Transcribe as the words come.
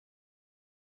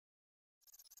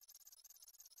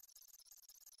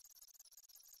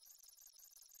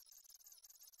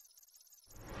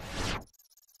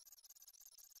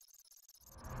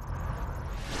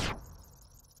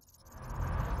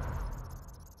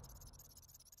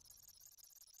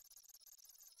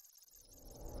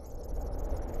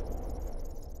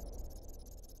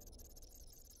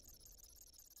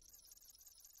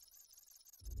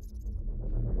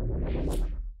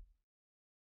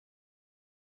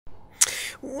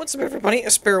What's up, everybody?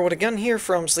 Sparrowwood again here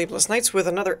from Sleepless Nights with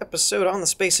another episode on the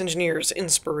Space Engineers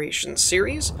Inspiration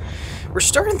series. We're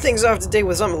starting things off today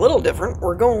with something a little different.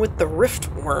 We're going with the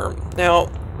Riftworm. Now,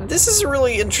 this is a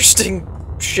really interesting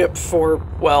ship for,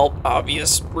 well,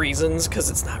 obvious reasons,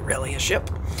 because it's not really a ship.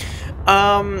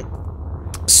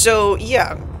 So,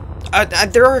 yeah.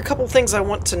 There are a couple things I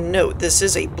want to note. This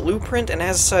is a blueprint, and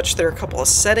as such, there are a couple of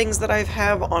settings that I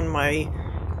have on my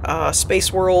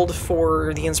Space World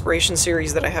for the Inspiration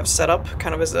series that I have set up,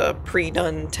 kind of as a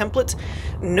pre-done template.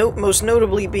 Most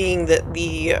notably being that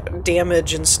the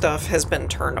damage and stuff has been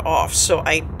turned off, so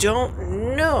I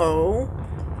don't know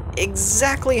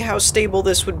exactly how stable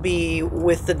this would be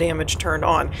with the damage turned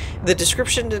on. The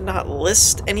description did not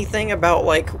list anything about,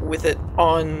 like, with it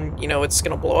on, you know, it's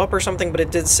gonna blow up or something, but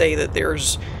it did say that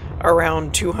there's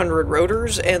around 200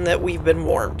 rotors and that we've been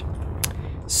warned.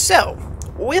 So,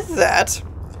 with that,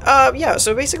 yeah,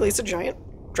 so basically it's a giant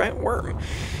worm.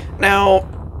 Now,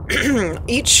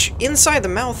 inside the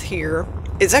mouth here,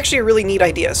 it's actually a really neat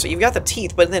idea. So you've got the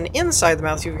teeth, but then inside the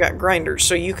mouth you've got grinders.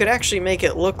 So you could actually make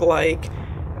it look like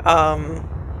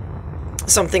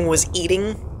something was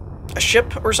eating a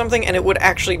ship or something, and it would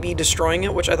actually be destroying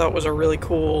it, which I thought was a really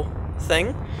cool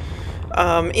thing.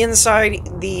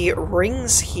 Inside the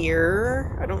rings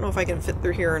here, I don't know if I can fit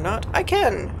through here or not. I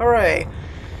can! Hooray!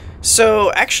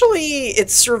 So, actually,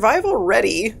 it's survival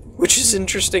ready, which is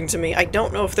interesting to me. I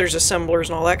don't know if there's assemblers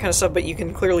and all that kind of stuff, but you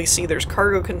can clearly see there's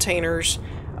cargo containers,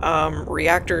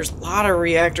 reactors, a lot of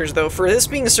reactors, though. For this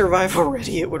being survival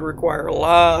ready, it would require a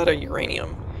lot of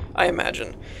uranium, I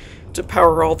imagine, to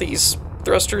power all these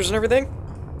thrusters and everything.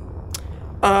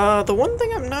 The one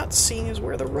thing I'm not seeing is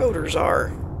where the rotors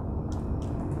are.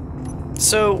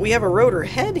 So, we have a rotor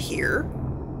head here,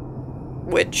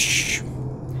 which,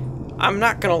 I'm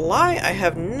not gonna lie, I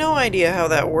have no idea how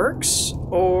that works,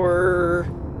 or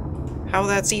how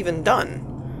that's even done.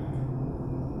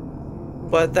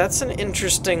 But that's an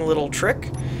interesting little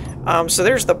trick. So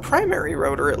there's the primary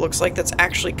rotor, it looks like, that's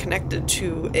actually connected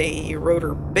to a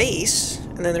rotor base,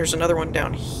 and then there's another one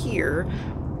down here.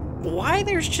 Why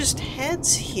there's just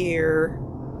heads here?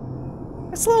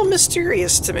 That's a little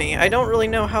mysterious to me. I don't really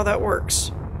know how that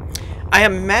works. I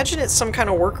imagine it's some kind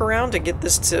of workaround to get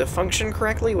this to function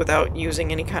correctly without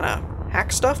using any kind of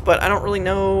hack stuff, but I don't really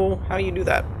know how you do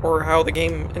that, or how the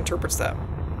game interprets that.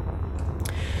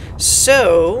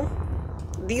 So,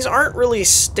 these aren't really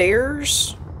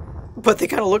stairs, but they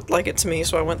kind of looked like it to me,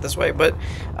 so I went this way. But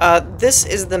this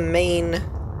is the main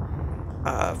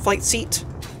flight seat.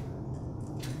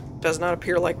 Does not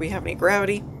appear like we have any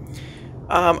gravity.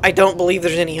 I don't believe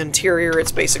there's any interior.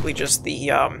 It's basically just the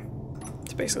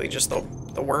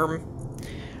the worm.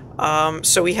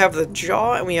 So we have the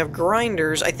jaw and we have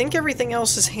grinders. I think everything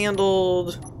else is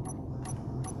handled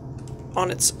on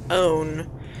its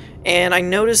own. And I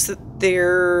noticed that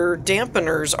their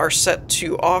dampeners are set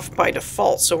to off by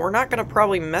default, so we're not going to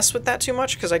probably mess with that too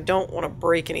much because I don't want to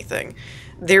break anything.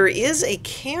 There is a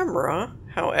camera,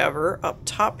 however, up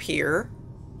top here.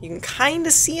 You can kind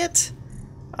of see it.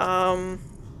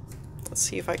 Let's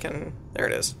see if I can... There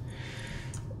it is.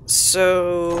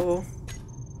 So,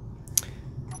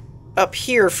 up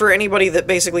here, for anybody that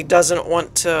basically doesn't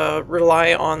want to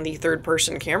rely on the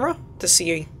third-person camera to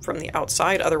see from the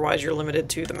outside, otherwise you're limited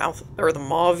to the mouth, or the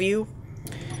maw view.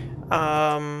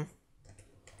 Note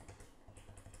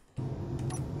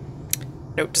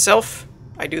to self,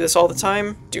 I do this all the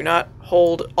time. Do not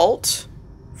hold Alt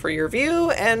for your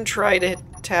view, and try to hit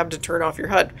Tab to turn off your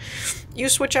HUD. You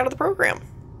switch out of the program.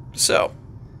 So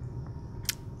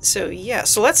yeah,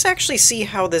 so let's actually see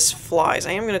how this flies.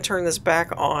 I am going to turn this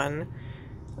back on.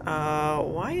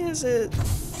 Why is it...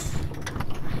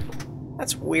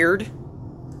 That's weird.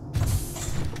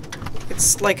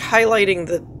 It's like highlighting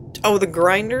the... Oh, the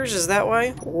grinders? Is that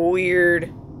why?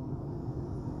 Weird.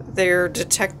 They're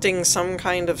detecting some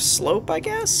kind of slope, I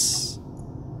guess?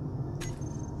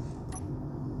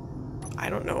 I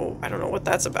don't know what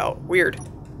that's about. Weird.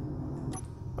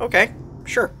 Okay,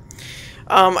 sure.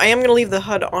 I am going to leave the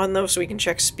HUD on, though, so we can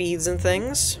check speeds and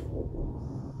things.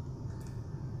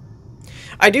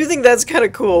 I do think that's kind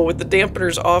of cool. With the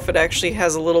dampeners off, it actually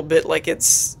has a little bit like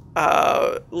it's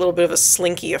a little bit of a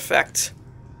slinky effect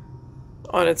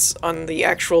on the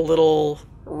actual little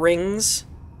rings,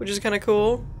 which is kind of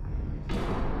cool.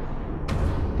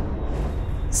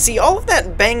 See, all of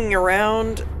that banging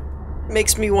around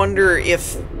makes me wonder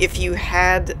if you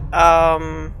had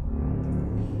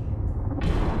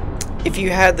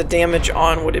the damage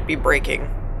on, would it be breaking?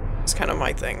 It's kind of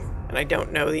my thing, and I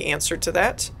don't know the answer to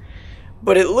that.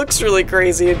 But it looks really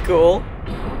crazy and cool.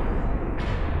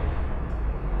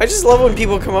 I just love when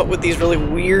people come up with these really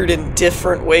weird and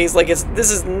different ways. Like, this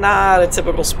is not a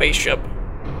typical spaceship.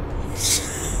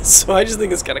 So I just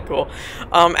think it's kind of cool.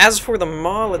 As for the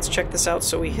maw, let's check this out.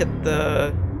 So we hit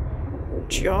the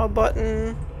jaw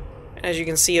button, and as you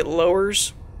can see, it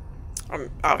lowers.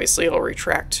 Obviously, it'll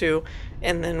retract too,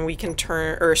 and then we can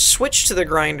turn or switch to the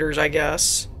grinders, I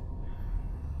guess.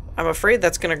 I'm afraid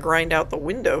that's going to grind out the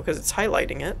window because it's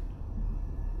highlighting it.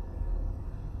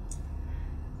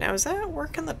 Now, is that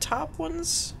working the top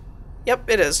ones?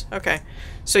 Yep, it is. Okay.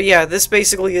 So yeah, this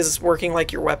basically is working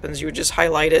like your weapons. You would just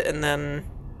highlight it and then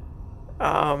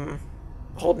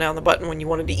hold down the button when you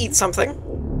wanted to eat something.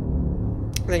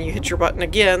 And then you hit your button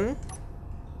again,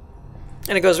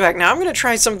 and it goes back. Now I'm going to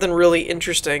try something really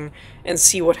interesting and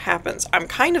see what happens. I'm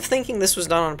kind of thinking this was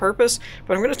done on purpose,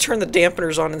 but I'm going to turn the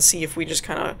dampeners on and see if we just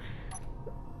kind of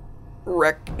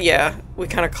we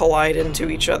kind of collide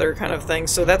into each other kind of thing.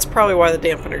 So that's probably why the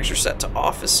dampeners are set to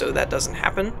off, is so that doesn't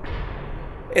happen.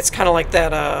 It's kind of like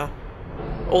that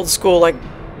old school, like,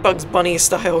 Bugs Bunny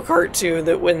style cartoon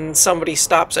that when somebody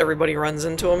stops, everybody runs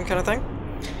into them kind of thing.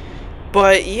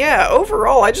 But yeah,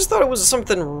 overall, I just thought it was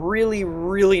something really,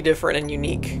 really different and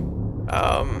unique.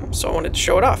 So I wanted to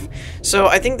show it off. So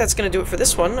I think that's going to do it for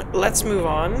this one. Let's move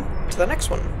on to the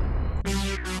next one.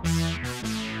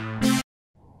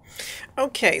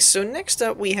 Okay, so next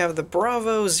up we have the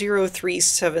Bravo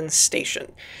 037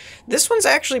 station. This one's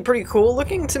actually pretty cool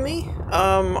looking to me.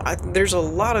 There's a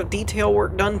lot of detail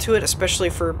work done to it, especially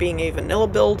for being a vanilla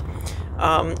build.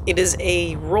 It is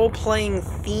a role-playing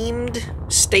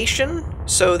themed station,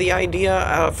 so the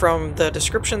idea from the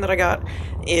description that I got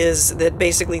is that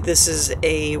basically this is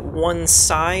one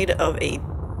side of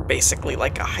basically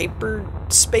like a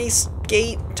hyperspace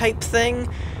gate type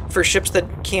thing for ships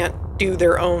that can't do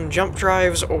their own jump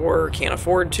drives or can't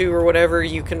afford to or whatever.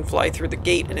 You can fly through the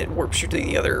gate and it warps you to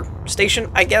the other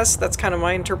station. I guess that's kind of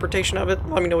my interpretation of it.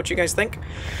 Let me know what you guys think.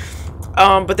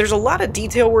 But there's a lot of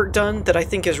detail work done that I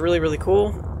think is really, really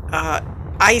cool.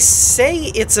 I say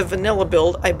it's a vanilla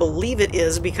build. I believe it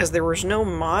is because there was no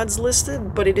mods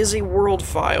listed, but it is a world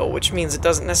file, which means it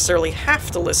doesn't necessarily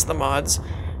have to list the mods.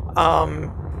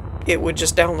 It would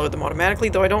just download them automatically,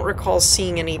 though I don't recall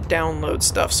seeing any download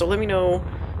stuff. So let me know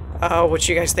what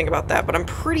you guys think about that. But I'm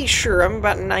pretty sure, I'm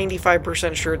about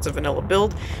 95% sure it's a vanilla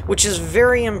build, which is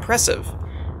very impressive.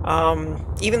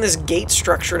 Even this gate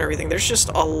structure and everything, there's just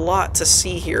a lot to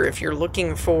see here if you're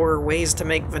looking for ways to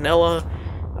make vanilla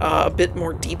a bit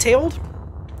more detailed.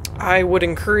 I would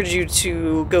encourage you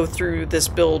to go through this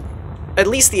build, at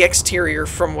least the exterior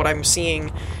from what I'm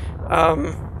seeing,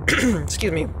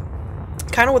 excuse me,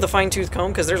 kind of with a fine-tooth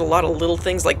comb, because there's a lot of little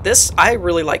things like this. I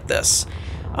really like this.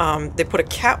 They put a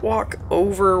catwalk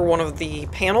over one of the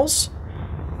panels,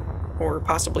 or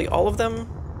possibly all of them.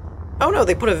 Oh no,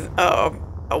 they put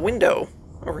a window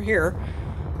over here,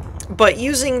 but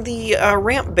using the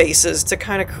ramp bases to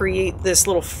kind of create this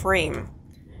little frame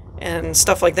and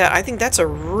stuff like that. I think that's a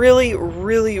really,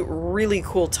 really, really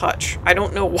cool touch. I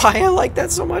don't know why I like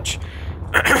that so much.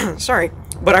 Sorry,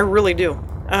 but I really do.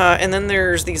 And then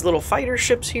there's these little fighter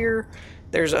ships here.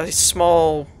 There's a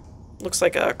small, looks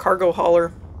like a cargo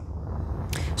hauler.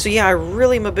 So yeah, I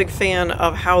really am a big fan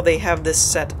of how they have this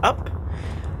set up.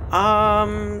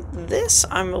 This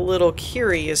I'm a little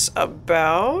curious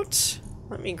about.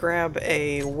 Let me grab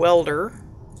a welder.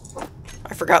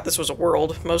 I forgot this was a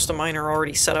world. Most of mine are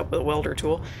already set up with a welder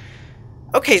tool.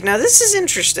 Okay, now this is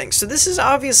interesting. So this is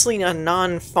obviously a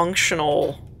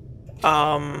non-functional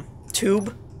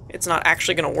tube. It's not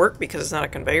actually going to work because it's not a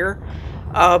conveyor.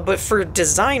 But for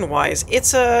design-wise,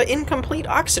 it's an incomplete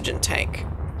oxygen tank,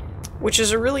 which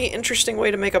is a really interesting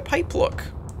way to make a pipe look.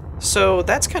 So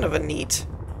that's kind of a neat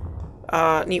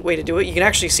way to do it. You can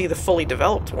actually see the fully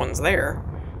developed ones there.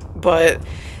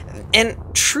 And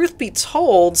truth be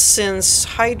told, since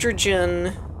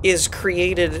hydrogen is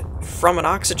created from an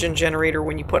oxygen generator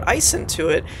when you put ice into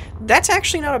it, that's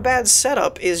actually not a bad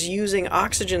setup, is using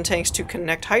oxygen tanks to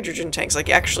connect hydrogen tanks, like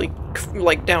actually,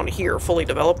 like down here, fully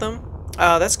develop them.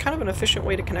 That's kind of an efficient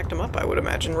way to connect them up, I would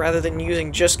imagine, rather than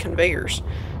using just conveyors.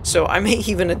 So I may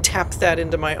even adapt that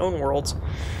into my own worlds.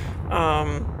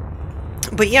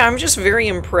 But yeah, I'm just very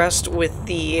impressed with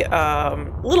the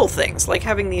little things, like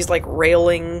having these like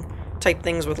railing type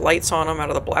things with lights on them out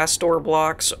of the blast door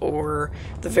blocks, or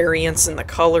the variants in the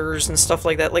colors and stuff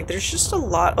like that. Like, there's just a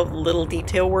lot of little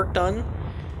detail work done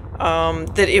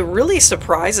that it really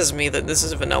surprises me that this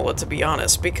is vanilla, to be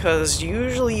honest, because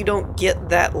usually you don't get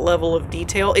that level of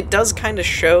detail. It does kind of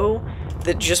show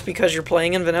that just because you're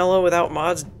playing in vanilla without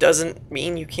mods doesn't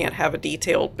mean you can't have a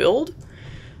detailed build.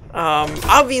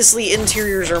 Obviously,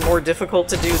 interiors are more difficult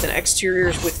to do than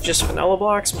exteriors with just vanilla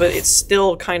blocks, but it's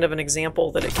still kind of an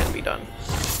example that it can be done.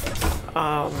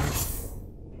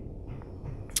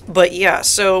 But yeah,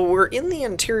 so we're in the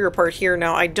interior part here.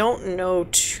 Now, I don't know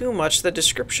too much. The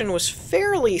description was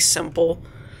fairly simple.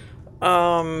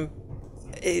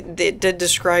 It did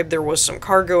describe there was some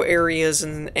cargo areas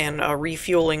and a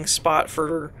refueling spot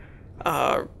for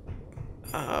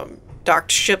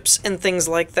docked ships and things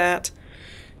like that.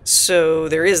 So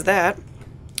there is that.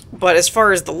 But as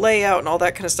far as the layout and all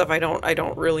that kind of stuff, I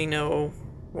don't really know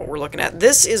what we're looking at.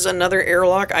 This is another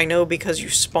airlock, I know, because you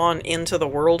spawn into the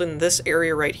world in this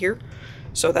area right here.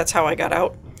 So that's how I got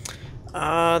out.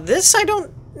 This I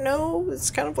don't know. It's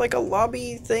kind of like a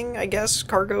lobby thing, I guess.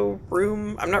 Cargo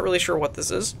room. I'm not really sure what this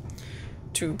is,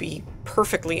 to be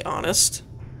perfectly honest.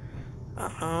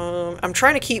 I'm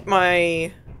trying to keep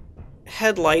my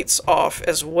headlights off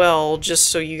as well, just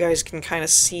so you guys can kind of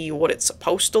see what it's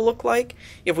supposed to look like.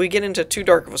 If we get into too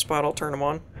dark of a spot, I'll turn them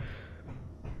on.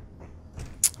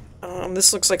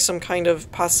 This looks like some kind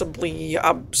of possibly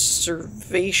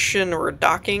observation or a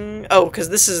docking. Oh, because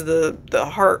this is the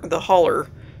hauler.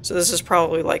 So this is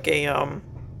probably like a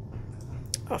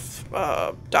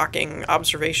docking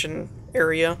observation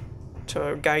area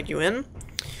to guide you in.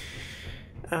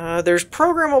 There's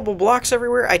programmable blocks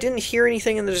everywhere. I didn't hear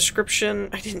anything in the description.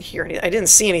 I didn't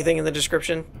see anything in the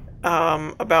description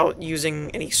about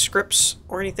using any scripts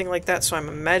or anything like that, so I'm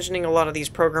imagining a lot of these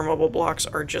programmable blocks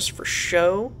are just for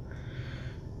show.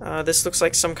 This looks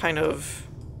like some kind of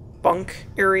bunk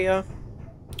area,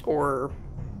 or,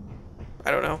 I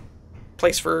don't know,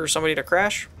 place for somebody to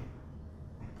crash.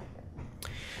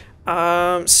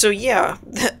 So yeah,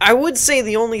 I would say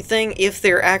the only thing, if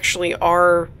there actually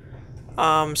are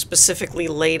specifically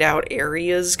laid out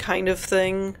areas kind of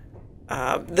thing,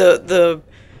 the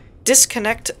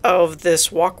disconnect of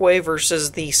this walkway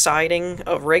versus the siding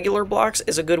of regular blocks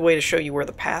is a good way to show you where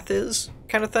the path is,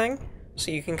 kind of thing, so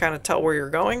you can kind of tell where you're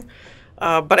going.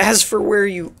 But as for where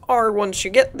you are once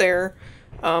you get there,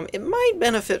 it might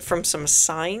benefit from some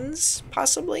signs,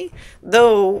 possibly.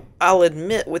 Though, I'll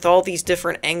admit, with all these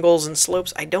different angles and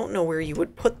slopes, I don't know where you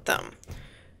would put them.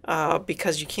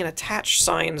 Because you can't attach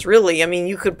signs, really. I mean,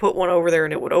 you could put one over there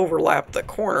and it would overlap the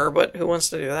corner, but who wants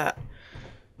to do that?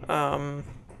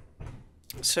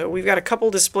 So we've got a couple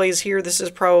displays here. This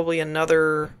is probably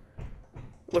another...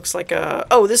 Looks like a...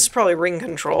 Oh, this is probably ring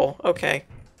control. Okay.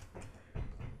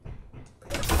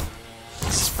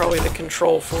 This is probably the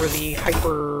control for the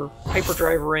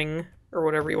hyperdrive ring, or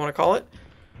whatever you want to call it.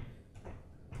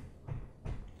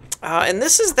 And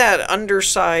this is that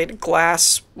underside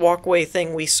glass walkway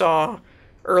thing we saw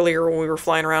earlier when we were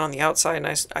flying around on the outside, and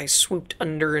I swooped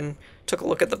under and took a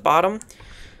look at the bottom.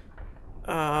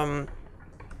 I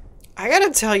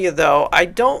gotta tell you though, I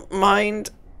don't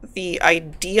mind the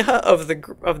idea of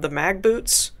the mag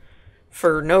boots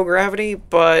for no gravity,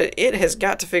 but it has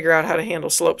got to figure out how to handle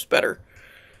slopes better.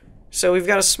 So we've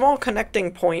got a small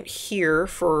connecting point here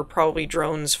for probably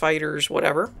drones, fighters,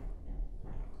 whatever.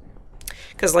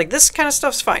 Because, like, this kind of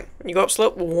stuff's fine. When you go up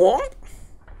slope, whoomp,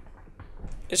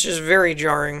 it's just very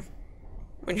jarring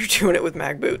when you're doing it with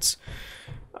mag boots.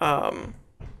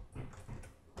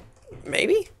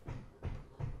 Maybe?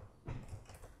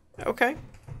 Okay.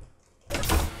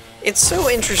 It's so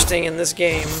interesting in this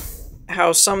game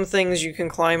how some things you can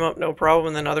climb up no problem,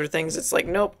 and then other things it's like,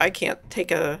 nope, I can't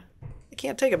take a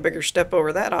bigger step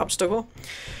over that obstacle.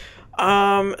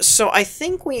 So I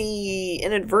think we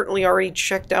inadvertently already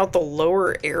checked out the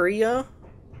lower area.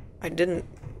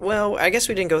 Well, I guess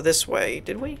we didn't go this way,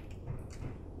 did we?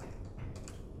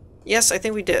 Yes, I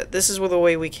think we did. This is the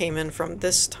way we came in from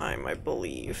this time, I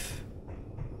believe.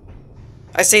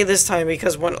 I say this time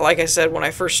because, like I said, when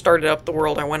I first started up the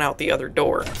world, I went out the other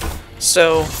door.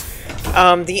 So,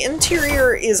 the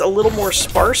interior is a little more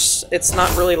sparse. It's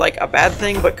not really like a bad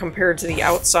thing, but compared to the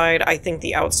outside, I think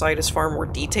the outside is far more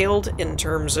detailed in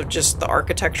terms of just the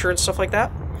architecture and stuff like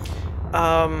that.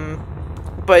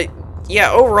 But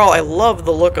yeah, overall, I love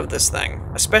the look of this thing,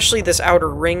 especially this outer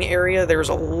ring area. There's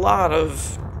a lot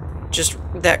of just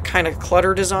that kind of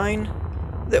clutter design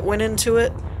that went into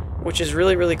it, which is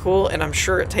really, really cool, and I'm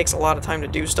sure it takes a lot of time to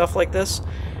do stuff like this.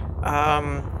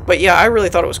 But yeah, I really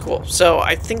thought it was cool. So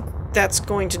I think that's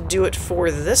going to do it for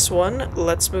this one.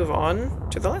 Let's move on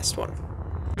to the last one.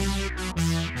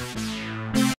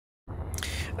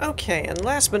 Okay, and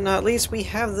last but not least, we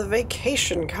have the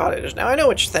Vacation Cottage. Now, I know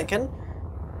what you're thinking.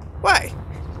 Why?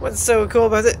 What's so cool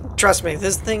about it? Trust me,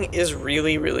 this thing is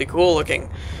really, really cool looking.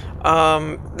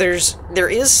 There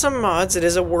is some mods. It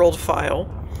is a world file,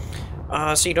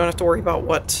 so you don't have to worry about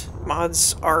what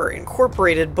mods are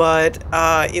incorporated, but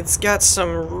it's got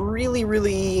some really,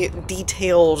 really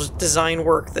detailed design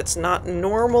work that's not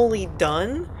normally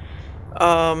done,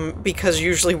 because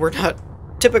usually we're not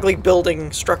typically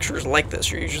building structures like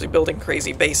this. You're usually building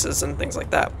crazy bases and things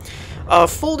like that.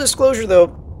 Full disclosure,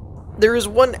 though, there is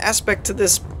one aspect to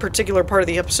this particular part of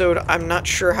the episode I'm not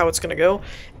sure how it's going to go,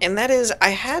 and that is I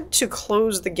had to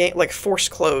close the game, like force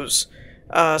close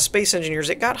Space Engineers.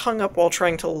 It got hung up while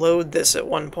trying to load this at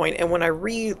one point, and when I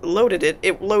reloaded it,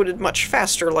 it loaded much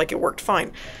faster, like it worked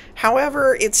fine.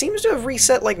 However, it seems to have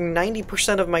reset like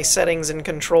 90% of my settings and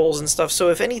controls and stuff, so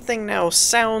if anything now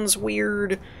sounds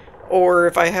weird, or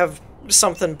if I have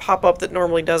something pop up that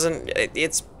normally doesn't,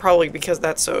 it's probably because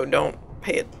that's so. Don't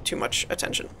pay it too much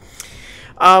attention.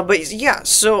 But yeah,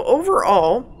 so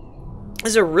overall,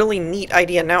 this is a really neat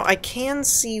idea. Now, I can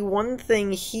see one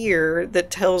thing here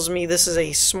that tells me this is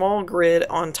a small grid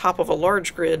on top of a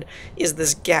large grid, is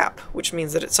this gap, which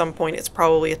means that at some point it's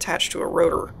probably attached to a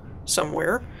rotor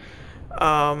somewhere.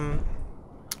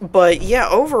 But yeah,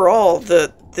 overall,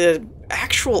 the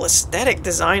actual aesthetic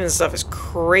design and stuff is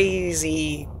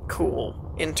crazy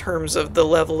cool in terms of the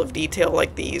level of detail,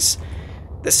 like this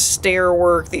stair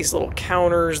work, these little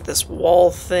counters, this wall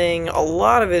thing. A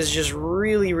lot of it is just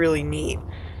really, really neat.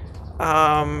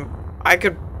 I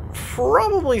could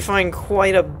probably find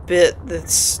quite a bit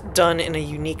that's done in a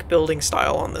unique building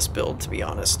style on this build, to be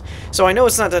honest. So I know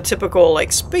it's not a typical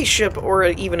like spaceship or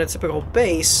even a typical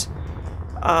base,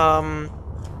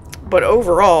 but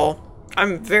overall,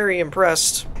 I'm very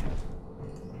impressed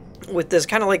with this.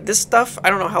 Kind of like this stuff. I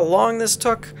don't know how long this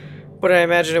took, but I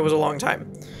imagine it was a long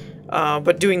time.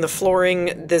 But doing the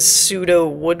flooring, this pseudo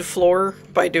wood floor,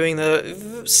 by doing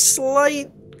the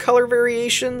slight color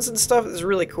variations and stuff, is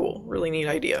really cool. Really neat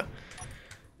idea.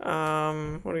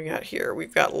 What do we got here?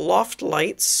 We've got loft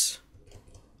lights.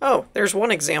 Oh, there's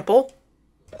one example.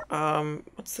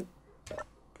 What's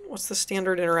the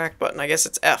standard interact button? I guess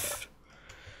it's F.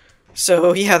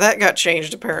 So yeah, that got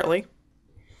changed apparently.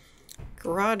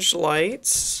 Garage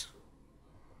lights.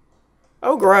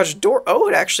 Oh, garage door. Oh,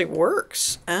 it actually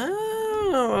works.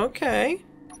 Oh, okay.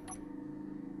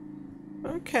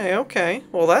 Okay.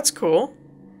 Well, that's cool.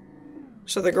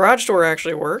 So the garage door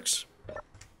actually works.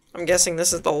 I'm guessing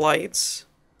this is the lights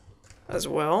as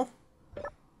well.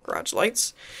 Garage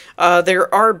lights.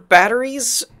 There are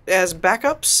batteries as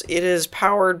backups. It is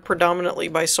powered predominantly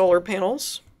by solar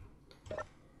panels.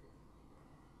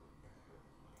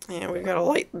 And we've got a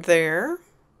light there.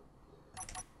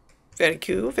 Very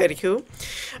cool, very cool.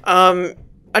 An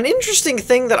interesting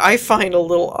thing that I find a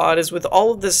little odd is with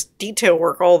all of this detail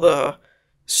work, all the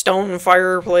stone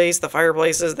fireplace, the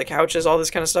fireplaces, the couches, all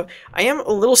this kind of stuff, I am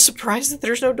a little surprised that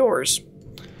there's no doors.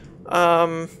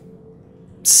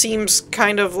 Seems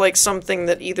kind of like something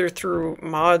that either through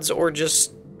mods or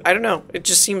just, I don't know, it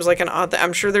just seems like an odd,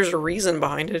 I'm sure there's a reason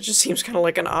behind it, it just seems kind of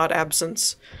like an odd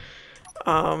absence.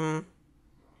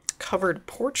 Covered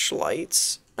porch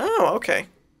lights. Oh, okay.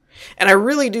 And I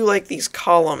really do like these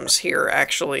columns here,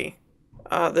 actually.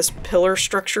 This pillar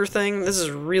structure thing, this is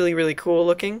really, really cool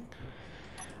looking.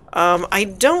 I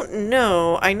don't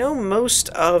know. I know most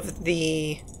of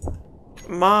the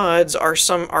mods are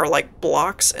like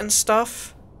blocks and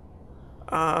stuff.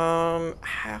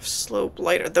 Half slope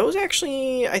lighter. Those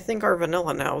actually, I think, are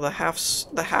vanilla now. The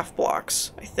half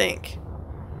blocks, I think.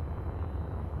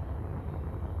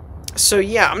 So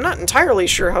yeah, I'm not entirely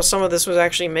sure how some of this was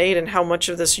actually made and how much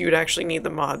of this you'd actually need the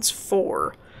mods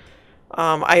for.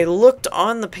 I looked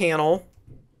on the panel,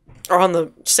 or on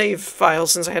the save file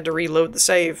since I had to reload the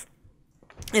save,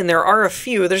 and there are a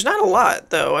few. There's not a lot,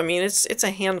 though. I mean, it's a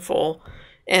handful,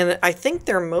 and I think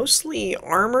they're mostly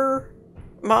armor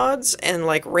mods and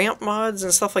like ramp mods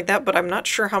and stuff like that, but I'm not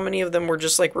sure how many of them were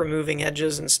just like removing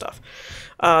edges and stuff.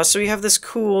 So we have this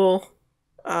cool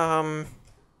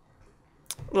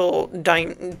little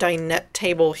dinette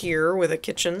table here with a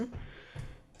kitchen.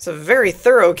 It's a very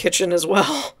thorough kitchen as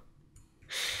well.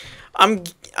 I'm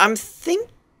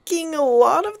thinking a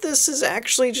lot of this is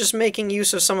actually just making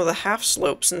use of some of the half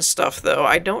slopes and stuff, though.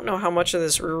 I don't know how much of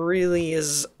this really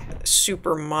is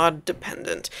super mod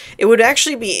dependent. It would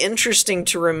actually be interesting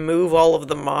to remove all of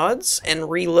the mods and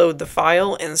reload the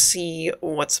file and see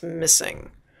what's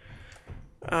missing.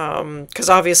 Because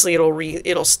obviously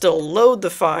it'll still load the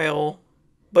file,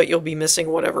 but you'll be missing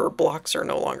whatever blocks are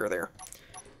no longer there.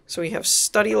 So we have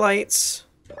study lights,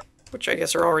 which I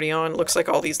guess are already on. Looks like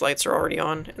all these lights are already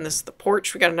on. And this is the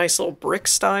porch. We got a nice little brick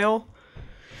style.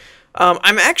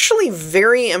 I'm actually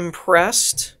very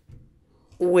impressed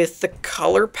with the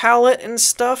color palette and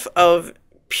stuff of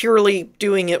purely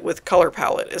doing it with color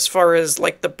palette. As far as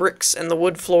like the bricks and the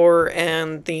wood floor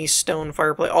and the stone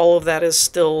fireplace, all of that is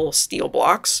still steel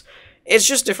blocks. It's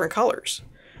just different colors.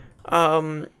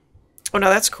 Oh, now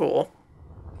that's cool.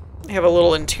 They have a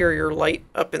little interior light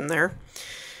up in there.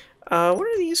 What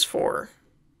are these for?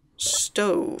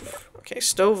 Stove. Okay,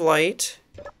 stove light.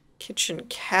 Kitchen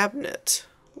cabinet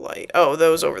light. Oh,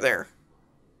 those over there.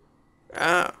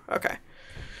 Ah, okay.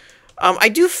 I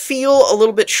do feel a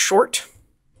little bit short.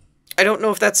 I don't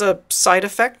know if that's a side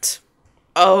effect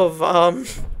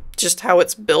of just how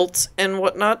it's built and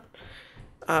whatnot.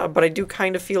 But I do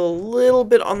kind of feel a little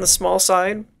bit on the small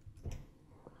side.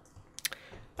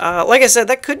 Like I said,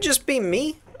 that could just be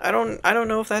me. I don't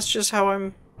know if that's just how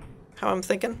I'm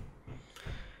thinking.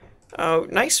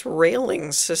 Nice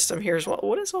railing system here as well.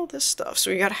 What is all this stuff?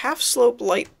 So we got half slope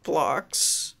light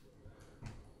blocks,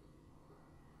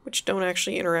 which don't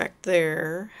actually interact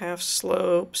there. Half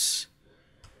slopes.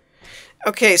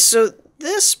 Okay, so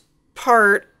this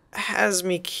part has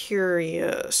me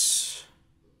curious.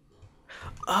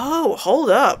 Oh, hold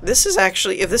up. This is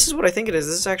actually, if this is what I think it is,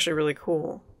 this is actually really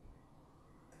cool.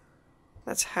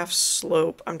 That's half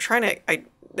slope. I'm trying to,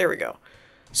 there we go.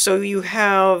 So you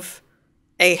have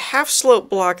a half slope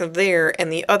block there,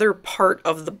 and the other part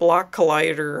of the block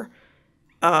collider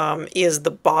is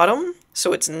the bottom,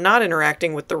 so it's not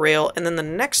interacting with the rail, and then the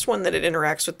next one that it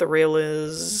interacts with the rail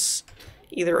is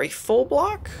either a full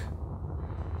block,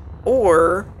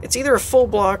 or it's either a full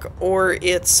block or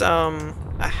it's a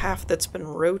half that's been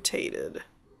rotated.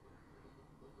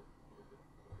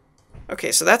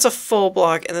 Okay, so that's a full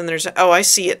block, and then there's, oh, I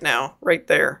see it now, right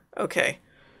there. Okay.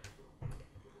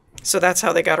 So that's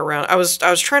how they got around. I was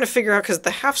trying to figure out, because the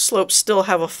half slopes still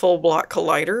have a full block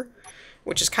collider,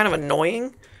 which is kind of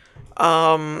annoying.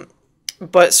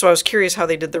 But, so I was curious how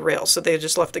they did the rail, so they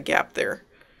just left a gap there.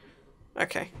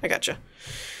 Okay, I gotcha.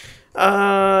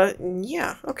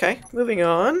 Yeah, okay, moving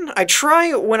on. I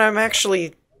try, when I'm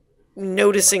actually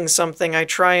noticing something, I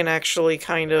try and actually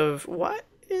kind of, what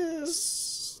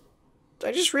is...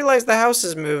 I just realized the house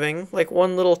is moving, like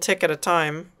one little tick at a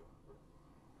time.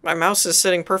 My mouse is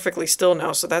sitting perfectly still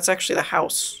now, so that's actually the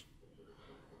house.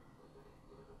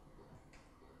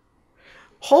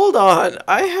 Hold on,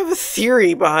 I have a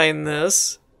theory behind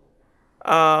this.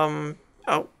 Oh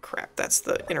crap, that's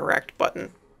the interact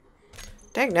button.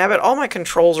 Dagnabbit, all my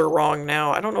controls are wrong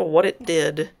now. I don't know what it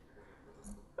did.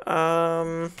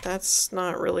 That's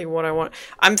not really what I want.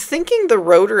 I'm thinking the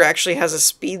rotor actually has a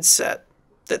speed set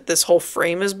that this whole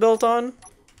frame is built on,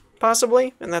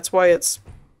 possibly, and that's why it's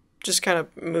just kind of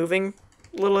moving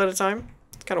a little at a time.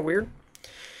 It's kind of weird.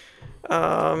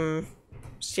 So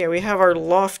yeah, we have our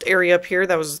loft area up here.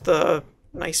 That was the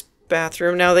nice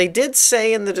bathroom. Now, they did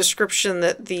say in the description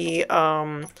that the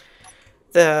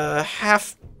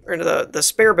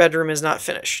spare bedroom is not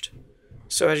finished.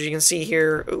 So as you can see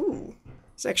here, ooh,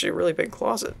 it's actually a really big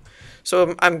closet.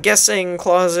 So I'm guessing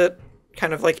closet,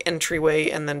 kind of like entryway,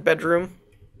 and then bedroom,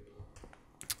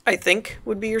 I think,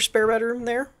 would be your spare bedroom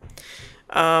there.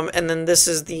 And then this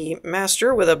is the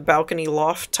master with a balcony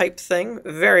loft type thing.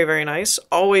 Very, very nice.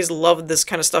 Always loved this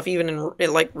kind of stuff, even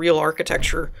in like real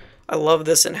architecture. I love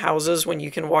this in houses when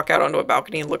you can walk out onto a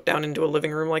balcony and look down into a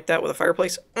living room like that with a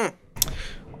fireplace.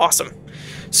 Awesome.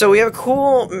 So we have a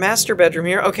cool master bedroom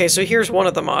here. Okay, so here's one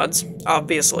of the mods,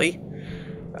 obviously.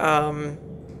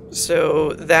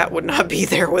 So that would not be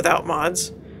there without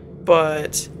mods.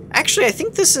 But actually, I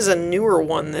think this is a newer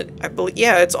one that I believe,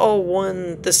 yeah, it's all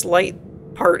one, this light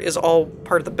part is all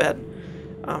part of the bed.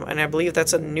 And I believe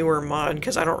that's a newer mod,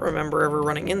 because I don't remember ever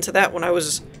running into that when I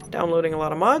was downloading a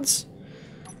lot of mods.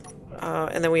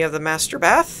 And then we have the master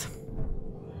bath.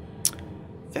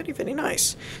 Very, very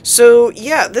nice. So,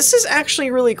 yeah, this is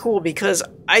actually really cool, because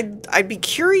I'd be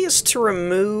curious to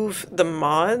remove the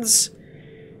mods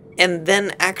and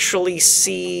then actually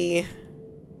see...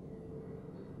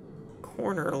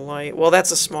 corner light. Well,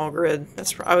 that's a small grid.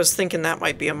 I was thinking that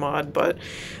might be a mod, but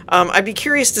I'd be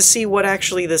curious to see what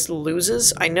actually this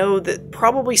loses. I know that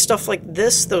probably stuff like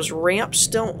this, those ramps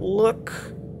don't look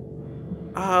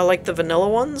like the vanilla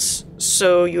ones,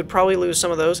 so you would probably lose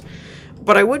some of those.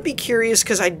 But I would be curious,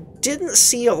 because I didn't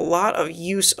see a lot of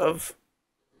use of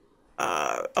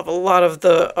a lot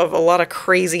of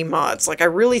crazy mods. Like, I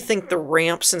really think the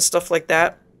ramps and stuff like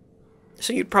that,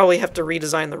 so you'd probably have to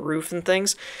redesign the roof and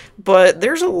things. But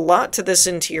there's a lot to this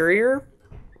interior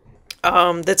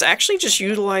that's actually just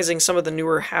utilizing some of the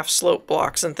newer half-slope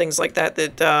blocks and things like that,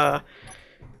 that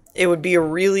it would be a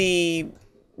really,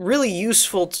 really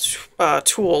useful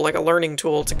tool, like a learning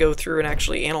tool, to go through and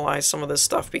actually analyze some of this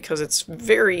stuff, because it's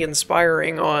very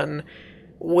inspiring on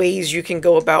ways you can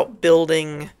go about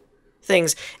building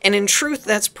things. And in truth,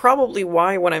 that's probably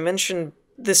why when I mentioned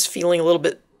this feeling a little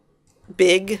bit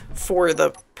big for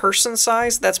the person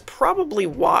size, that's probably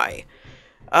why.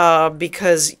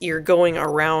 Because you're going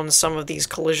around some of these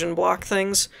collision block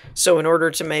things. So in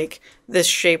order to make this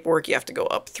shape work, you have to go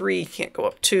up 3, you can't go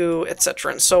up 2,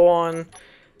 etc. and so on.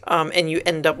 And you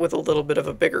end up with a little bit of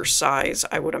a bigger size,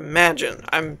 I would imagine.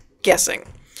 I'm guessing.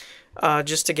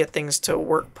 Just to get things to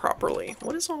work properly.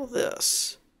 What is all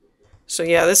this? So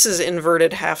yeah, this is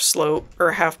inverted half slope,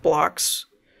 or half blocks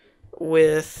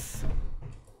with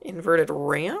inverted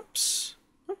ramps?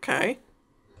 Okay.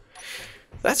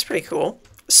 That's pretty cool.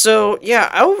 So yeah,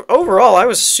 overall I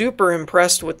was super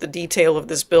impressed with the detail of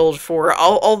this build for,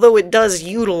 although it does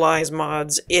utilize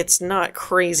mods, it's not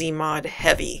crazy mod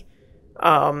heavy.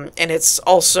 And it's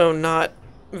also not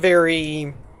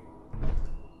very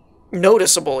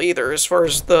noticeable either, as far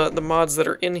as the mods that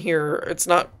are in here. It's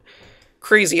not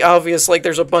crazy obvious, like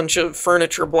there's a bunch of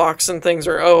furniture blocks and things,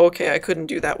 or, oh, okay, I couldn't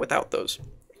do that without those.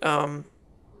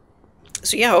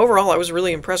 So yeah, overall I was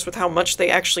really impressed with how much they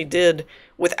actually did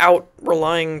without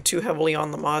relying too heavily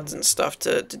on the mods and stuff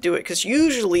to do it. Because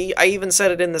usually, I even said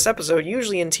it in this episode,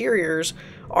 usually interiors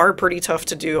are pretty tough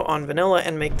to do on vanilla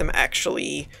and make them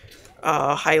actually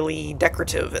highly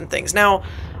decorative and things. Now,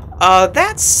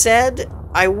 that said,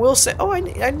 I will say, oh, I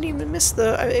didn't even miss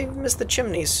the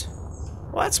chimneys.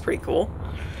 Well, that's pretty cool.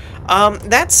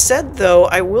 That said, though,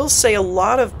 I will say a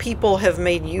lot of people have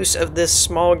made use of this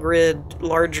small grid,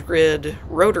 large grid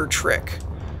rotor trick.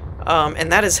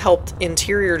 And that has helped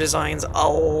interior designs a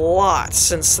lot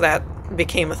since that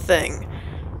became a thing.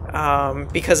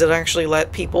 Because it actually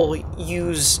let people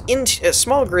use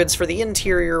small grids for the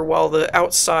interior while the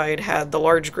outside had the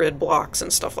large grid blocks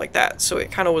and stuff like that. So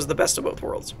it kind of was the best of both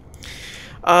worlds.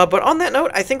 But on that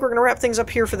note, I think we're going to wrap things up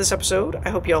here for this episode. I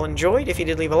hope you all enjoyed. If you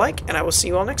did, leave a like, and I will see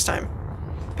you all next time.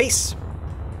 Peace!